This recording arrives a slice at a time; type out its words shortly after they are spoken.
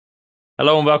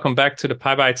Hello and welcome back to the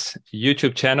Pybites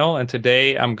YouTube channel. And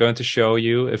today I'm going to show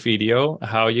you a video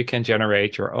how you can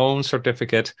generate your own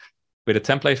certificate with a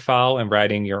template file and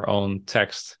writing your own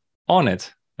text on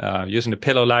it using the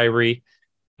Pillow library.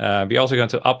 We're also going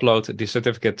to upload the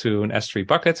certificate to an S3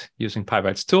 bucket using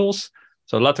Pybites-tools.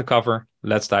 So a lot to cover.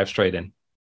 Let's dive straight in.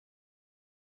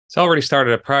 So I already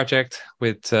started a project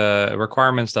with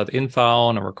requirements.in file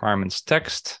and a requirements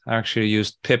text. I actually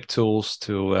used pip-tools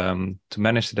to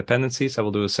manage the dependencies. I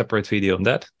will do a separate video on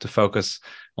that to focus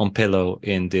on Pillow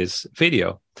in this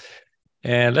video.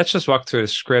 And let's just walk through the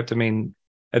script. I mean,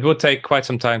 it would take quite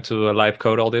some time to live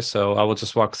code all this, so I will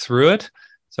just walk through it.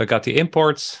 So I got the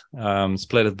imports,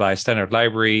 split it by standard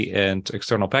library and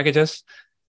external packages.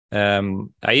 I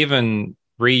even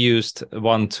reused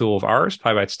one tool of ours,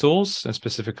 Pybites-tools, and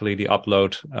specifically the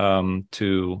upload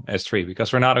to S3,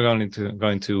 because we're not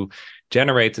going to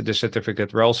generate the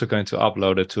certificate. We're also going to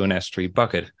upload it to an S3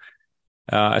 bucket.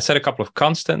 I set a couple of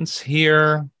constants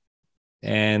here,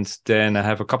 and then I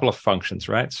have a couple of functions,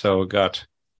 right? So I got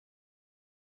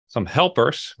some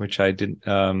helpers, which I did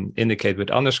indicate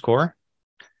with underscore,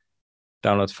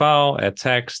 download file, add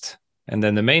text, and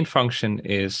then the main function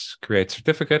is create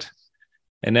certificate.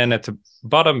 And then at the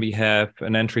bottom, we have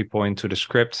an entry point to the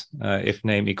script, if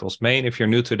name equals main. If you're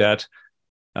new to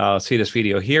that, see this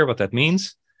video here, what that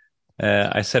means.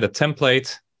 I set a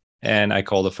template and I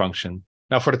call the function.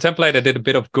 Now for the template, I did a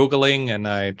bit of Googling and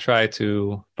I tried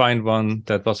to find one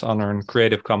that was under a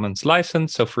Creative Commons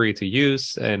license, so free to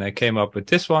use. And I came up with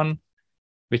this one,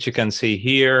 which you can see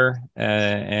here.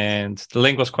 And the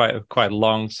link was quite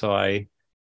long, so I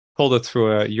pulled it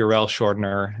through a URL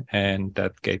shortener and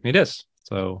that gave me this.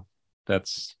 So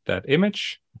that's that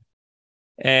image.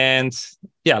 And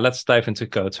yeah, let's dive into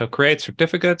code. So create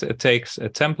certificate, it takes a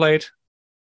template,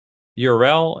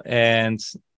 URL, and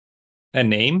a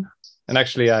name. And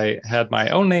actually I had my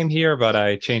own name here, but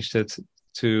I changed it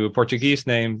to a Portuguese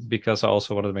name because I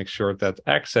also wanted to make sure that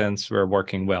accents were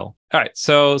working well. All right,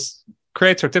 so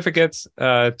create certificate,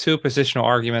 two positional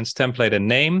arguments, template and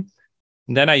name.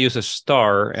 And then I use a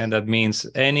star, and that means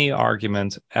any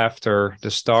argument after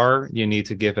the star, you need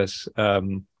to give as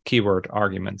keyword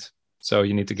argument. So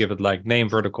you need to give it like name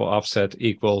vertical offset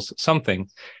equals something.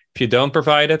 If you don't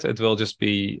provide it, it will just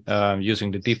be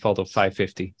using the default of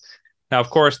 550. Now, of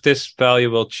course, this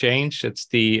value will change. It's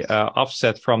the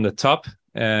offset from the top.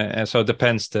 And so it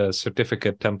depends the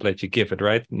certificate template you give it,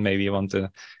 right? Maybe you want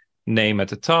the name at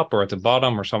the top or at the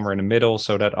bottom or somewhere in the middle.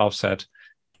 So that offset,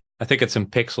 I think it's in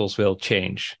pixels, will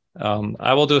change.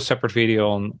 I will do a separate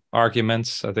video on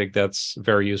arguments. I think that's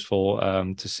very useful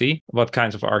to see what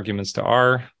kinds of arguments there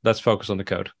are. Let's focus on the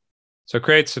code. So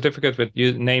create certificate with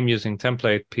name using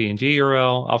template PNG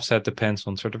URL. Offset depends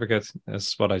on certificate,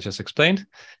 is what I just explained.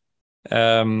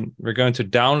 We're going to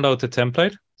download the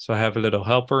template. So I have a little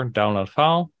helper, download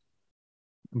file.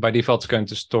 By default, it's going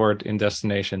to store it in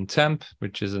destination temp,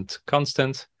 which isn't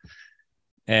constant.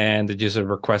 And it uses a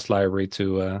request library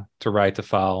to write the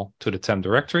file to the temp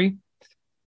directory.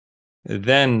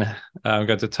 Then I'm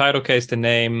going to title case the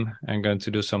name. I'm going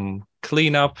to do some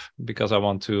cleanup because I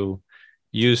want to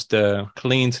use the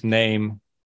cleaned name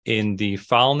in the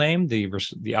file name, the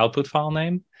output file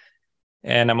name.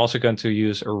 And I'm also going to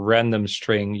use a random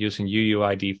string using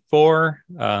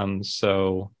UUID4.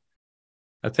 So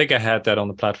I think I had that on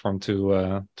the platform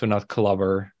to not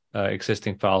clobber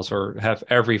existing files or have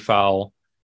every file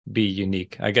be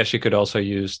unique. I guess you could also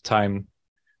use the time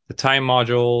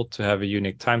module to have a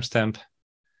unique timestamp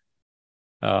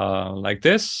like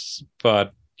this,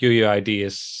 but UUID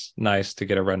is nice to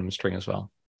get a random string as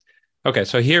well. Okay,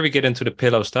 so here we get into the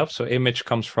Pillow stuff. So image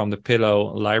comes from the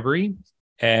Pillow library,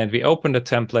 and we open the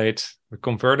template, we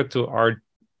convert it to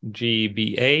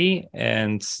RGBA,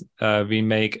 and we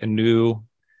make a new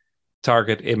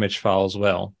target image file as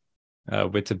well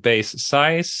with the base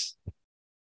size,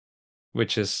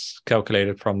 which is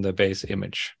calculated from the base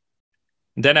image.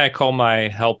 Then I call my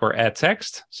helper add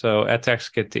text. So add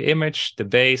text get the image, the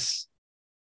base,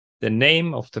 the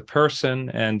name of the person,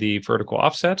 and the vertical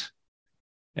offset.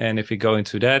 And if we go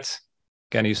into that,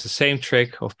 can use the same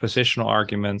trick of positional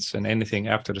arguments, and anything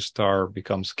after the star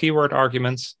becomes keyword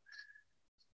arguments.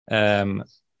 And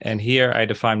here I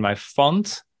define my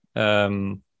font,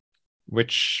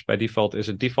 which by default is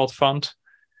a default font.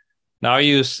 Now I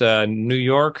use New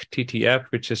York TTF,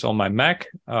 which is on my Mac.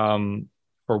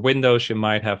 For Windows, you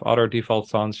might have other default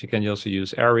fonts. You can also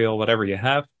use Arial, whatever you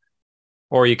have.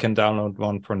 Or you can download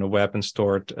one from the web and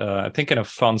store it, I think, in a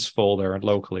fonts folder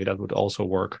locally. That would also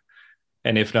work.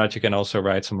 And if not, you can also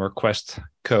write some request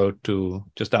code to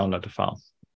just download the file.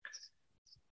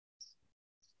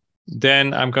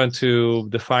 Then I'm going to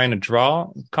define a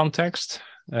draw context,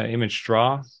 image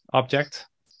draw object.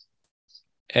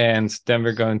 And then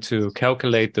we're going to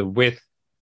calculate the width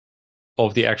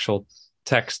of the actual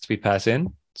text we pass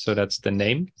in. So that's the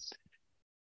name.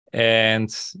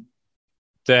 And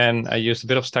then I used a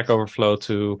bit of Stack Overflow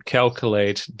to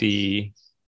calculate to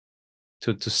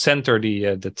center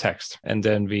the text. And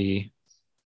then we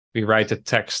write the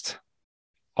text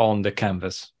on the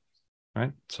canvas,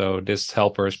 right? So this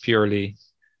helper is purely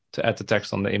to add the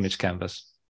text on the image canvas.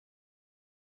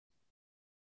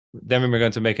 Then we're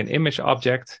going to make an image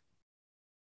object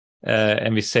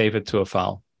and we save it to a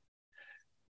file.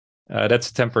 That's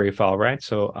a temporary file, right?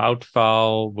 So out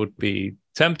file would be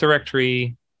temp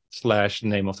directory /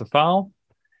 name of the file.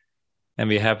 And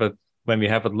we have it when we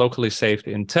have it locally saved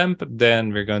in temp,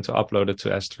 then we're going to upload it to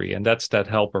S3. And that's that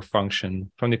helper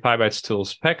function from the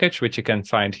Pybites-tools package, which you can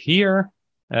find here.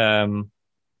 And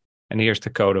here's the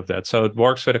code of that. So it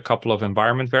works with a couple of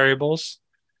environment variables,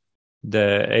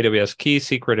 the AWS key,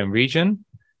 secret, and region,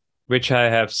 which I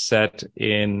have set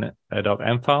in a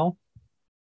 .env file.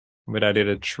 When I did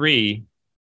a tree,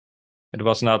 it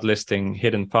was not listing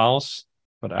hidden files,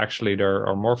 but actually there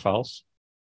are more files.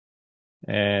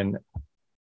 And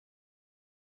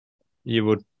you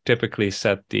would typically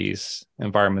set these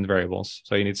environment variables.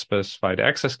 So you need to specify the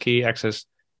access key,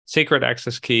 secret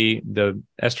access key, the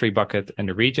S3 bucket, and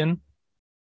the region.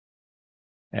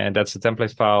 And that's the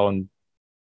template file. And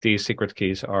these secret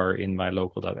keys are in my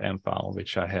local.env file,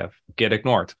 which I have get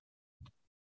ignored.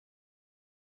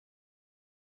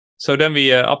 So then we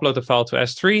upload the file to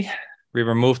S3. We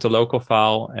remove the local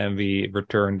file and we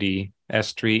return the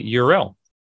S3 URL.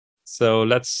 So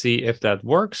let's see if that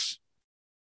works.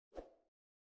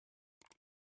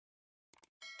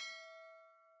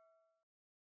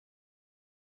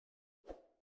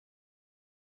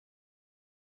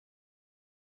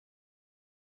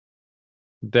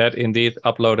 That indeed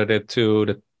uploaded it to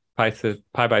the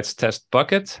Pybites test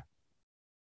bucket.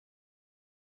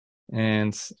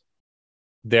 And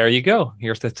there you go.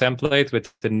 Here's the template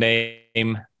with the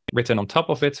name written on top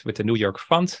of it with the New York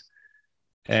font.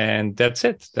 And that's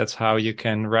it. That's how you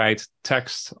can write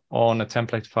text on a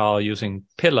template file using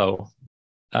Pillow.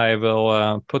 I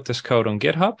will put this code on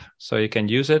GitHub so you can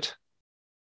use it.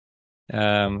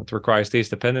 It requires these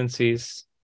dependencies,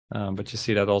 but you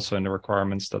see that also in the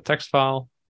requirements.txt file.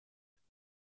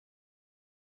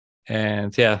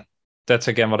 And yeah, that's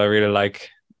again what I really like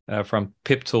from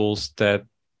pip-tools, that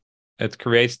it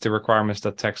creates the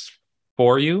requirements.txt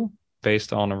for you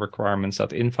based on a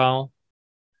requirements.in file.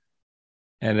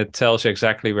 And it tells you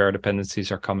exactly where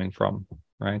dependencies are coming from,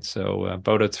 right? So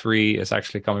Bodo3 is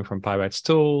actually coming from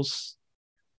Pybites-tools.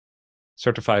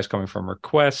 Certify is coming from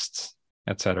requests,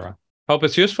 etc. Hope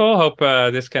it's useful. Hope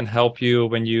this can help you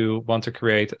when you want to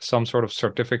create some sort of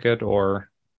certificate or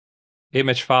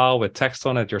image file with text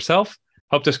on it yourself.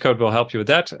 Hope this code will help you with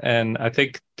that. And I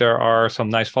think there are some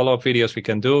nice follow-up videos we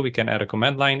can do. We can add a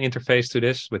command line interface to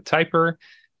this with Typer.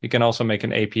 You can also make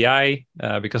an API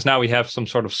because now we have some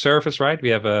sort of service, right? We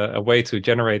have a way to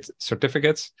generate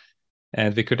certificates,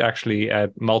 and we could actually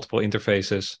add multiple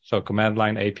interfaces. So command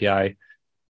line API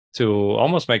to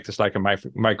almost make this like a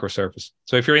microservice.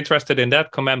 So if you're interested in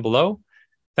that, comment below.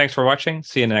 Thanks for watching.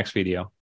 See you in the next video.